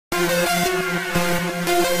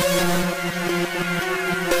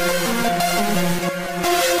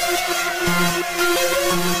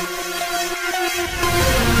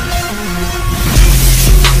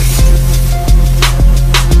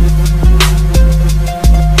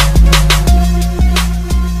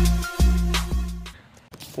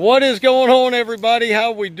What is going on, everybody?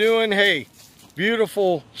 How we doing? Hey,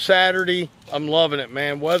 beautiful Saturday. I'm loving it,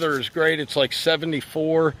 man. Weather is great. It's like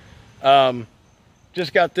 74.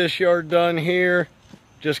 Just got this yard done here.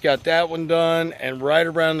 Just got that one done. And right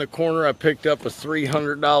around the corner, I picked up a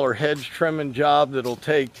 $300 hedge trimming job that'll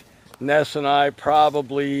take Ness and I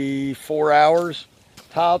probably 4 hours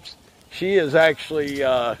tops. She is actually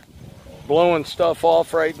blowing stuff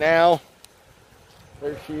off right now.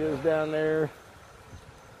 There she is down there,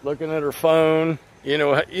 looking at her phone. You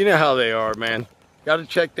know how they are, man. Got to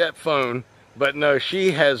check that phone. But no,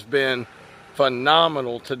 she has been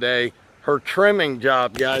phenomenal today. Her trimming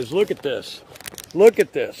job, guys, look at this. Look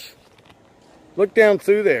at this. Look down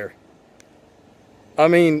through there. I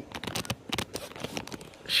mean,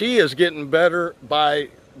 she is getting better by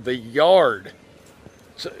the yard.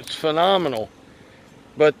 It's phenomenal.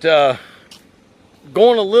 But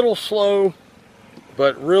going a little slow,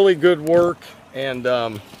 but really good work. And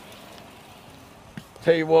tell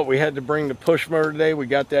you what, we had to bring the push mower today. We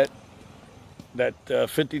got that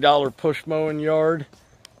 $50 push mowing yard,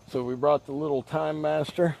 so we brought the little Time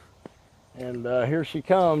Master, and here she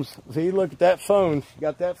comes. See, look at that phone. She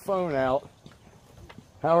got that phone out.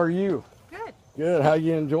 How are you? Good. Good. How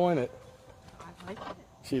you enjoying it? I like it.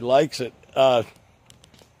 She likes it. I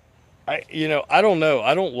don't know.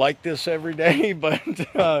 I don't like this every day, but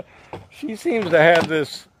she seems to have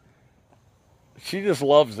this. She just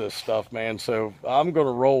loves this stuff, man, so I'm going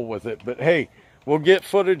to roll with it. But, hey, we'll get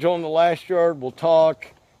footage on the last yard. We'll talk,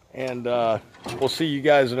 and we'll see you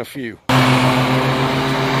guys in a few.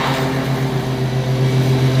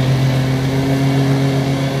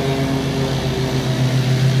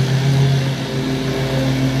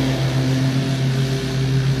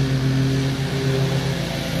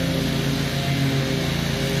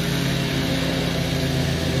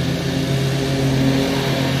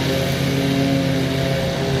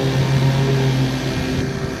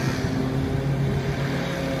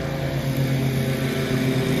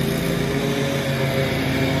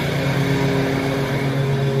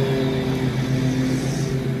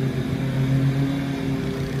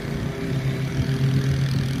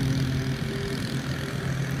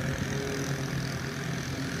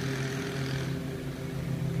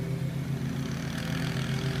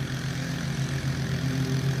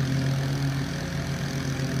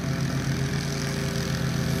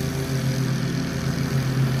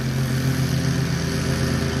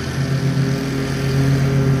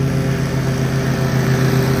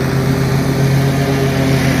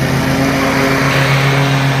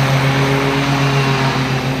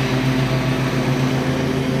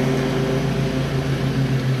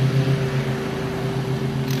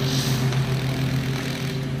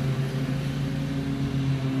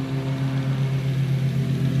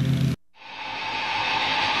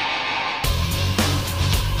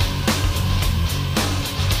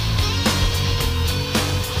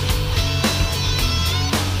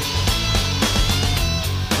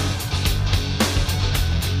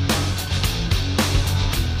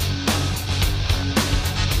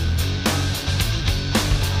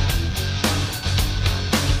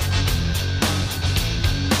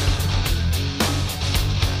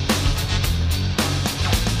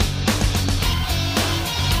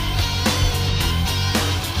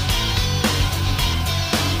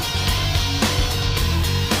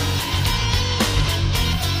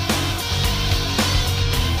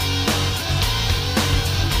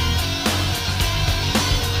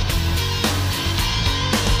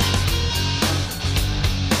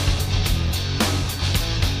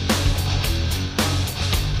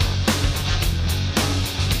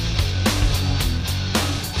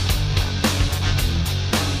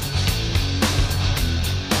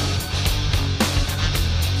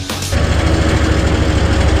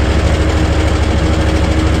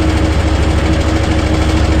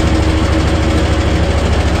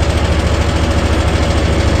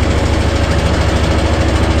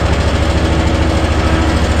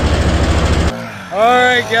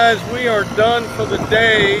 Guys, we are done for the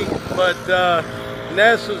day, but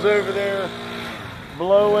Ness is over there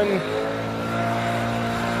blowing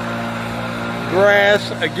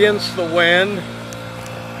grass against the wind.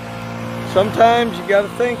 Sometimes you got to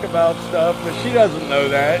think about stuff, but she doesn't know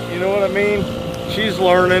that. You know what I mean? She's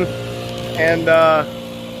learning, and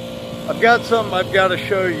I've got something I've got to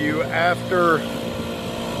show you after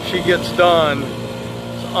she gets done.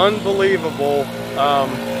 unbelievable.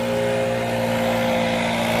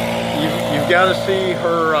 You've got to see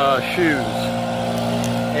her shoes.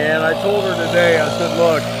 And I told her today, I said,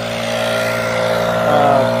 look,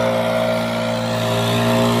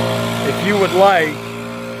 if you would like,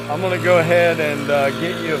 I'm going to go ahead and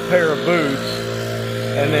get you a pair of boots,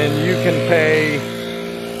 and then you can pay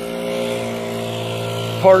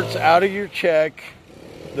parts out of your check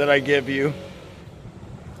that I give you,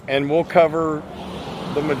 and we'll cover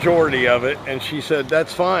the majority of it. And she said,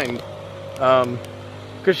 that's fine,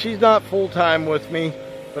 because she's not full-time with me,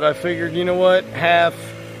 but I figured, you know what, half,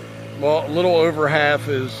 well, a little over half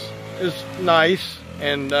is nice,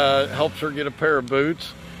 and helps her get a pair of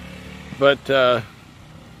boots. But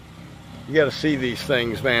you got to see these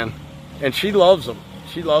things, man. And she loves them.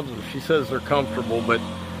 She loves them. She says they're comfortable. But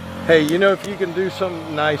hey, you know, if you can do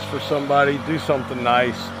something nice for somebody, do something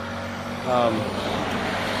nice.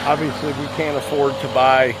 Obviously, we can't afford to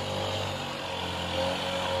buy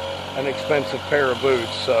an expensive pair of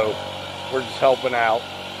boots, so we're just helping out.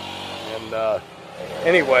 And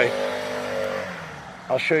anyway,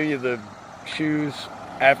 I'll show you the shoes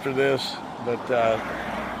after this, but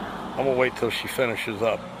I'm gonna wait till she finishes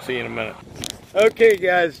up. See you in a minute. Okay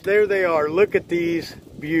guys, there they are. Look at these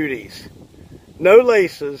beauties. No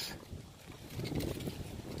laces.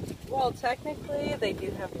 Well, technically they do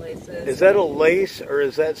have laces. Is that a lace, or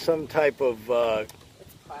is that some type of it's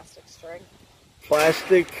plastic string.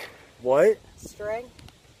 Plastic what? String.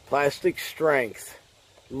 Plastic strength.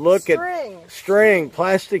 Look string. At string,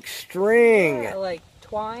 plastic string. Yeah, like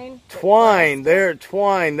twine. Twine, there,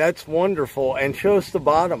 twine. That's wonderful. And show us the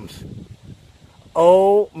bottoms.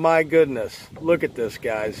 Oh my goodness. Look at this,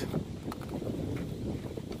 guys.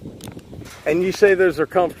 And you say those are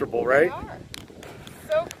comfortable, right? They are.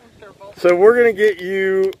 So comfortable. So we're going to get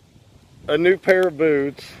you a new pair of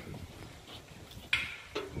boots.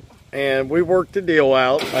 And we worked the deal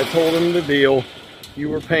out. I told him the deal. You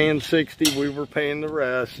were paying $60, we were paying the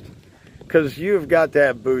rest. Because you've got to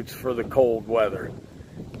have boots for the cold weather.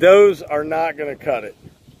 Those are not going to cut it.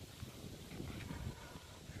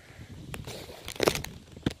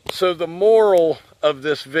 So the moral of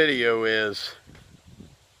this video is,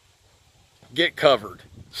 get covered,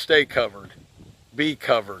 stay covered, be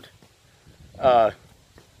covered. I've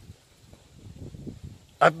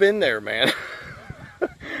been there, man.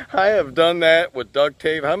 I have done that with duct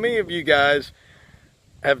tape. How many of you guys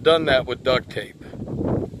have done that with duct tape?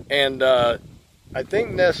 And I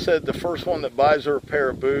think Ness said the first one that buys her a pair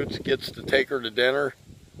of boots gets to take her to dinner.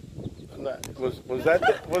 Was that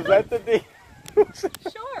the deal?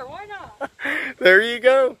 Sure, why not? There you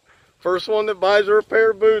go. First one that buys her a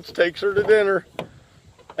pair of boots takes her to dinner.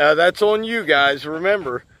 That's on you guys,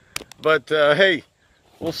 remember. But hey,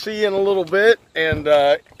 we'll see you in a little bit. And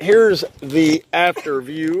here's the after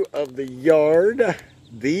view of the yard.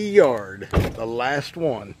 The last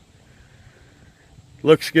one.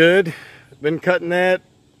 Looks good. Been cutting that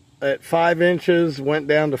at 5 inches. Went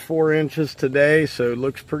down to 4 inches today, so it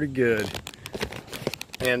looks pretty good.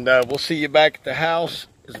 And we'll see you back at the house,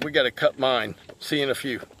 as we got to cut mine. See you in a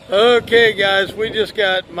few. Okay guys, we just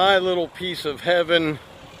got my little piece of heaven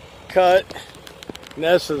cut.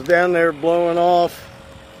 Ness is down there blowing off.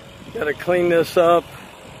 Got to clean this up.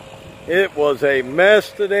 It was a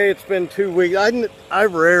mess today. It's been 2 weeks. I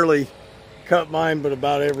rarely cut mine, but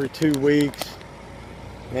about every 2 weeks.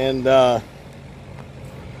 And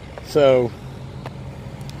so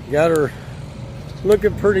got her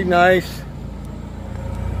looking pretty nice.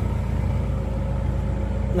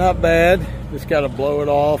 Not bad. Just got to blow it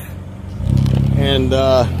off. And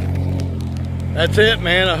that's it,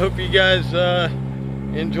 man. I hope you guys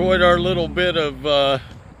enjoyed our little bit of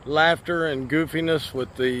laughter and goofiness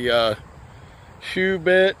with the shoe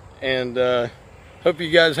bit. And hope you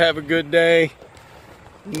guys have a good day.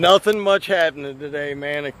 Nothing much happening today,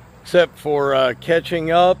 man, except for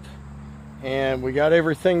catching up. And we got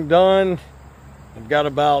everything done. I've got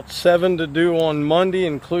about 7 to do on Monday,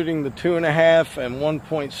 including the 2.5 and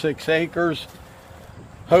 1.6 acres.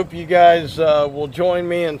 Hope you guys will join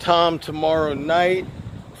me and Tom tomorrow night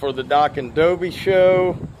for the Doc and Dobie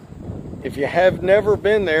show. If you have never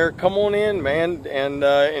been there, come on in, man, and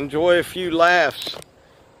enjoy a few laughs.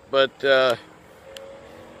 But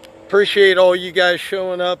appreciate all you guys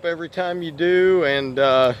showing up every time you do, and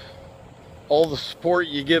all the support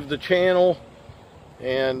you give the channel.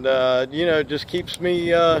 And you know, just keeps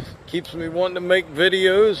me wanting to make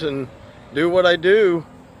videos and do what I do.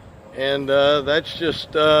 And that's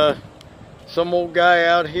just some old guy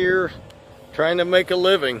out here trying to make a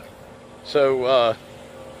living. So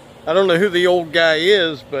I don't know who the old guy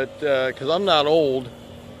is, but because I'm not old.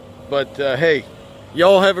 But hey,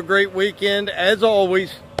 Y'all have a great weekend. As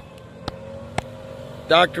always,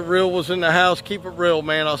 Dr. Real was in the house. Keep it real,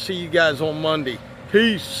 man. I'll see you guys on Monday.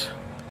 Peace.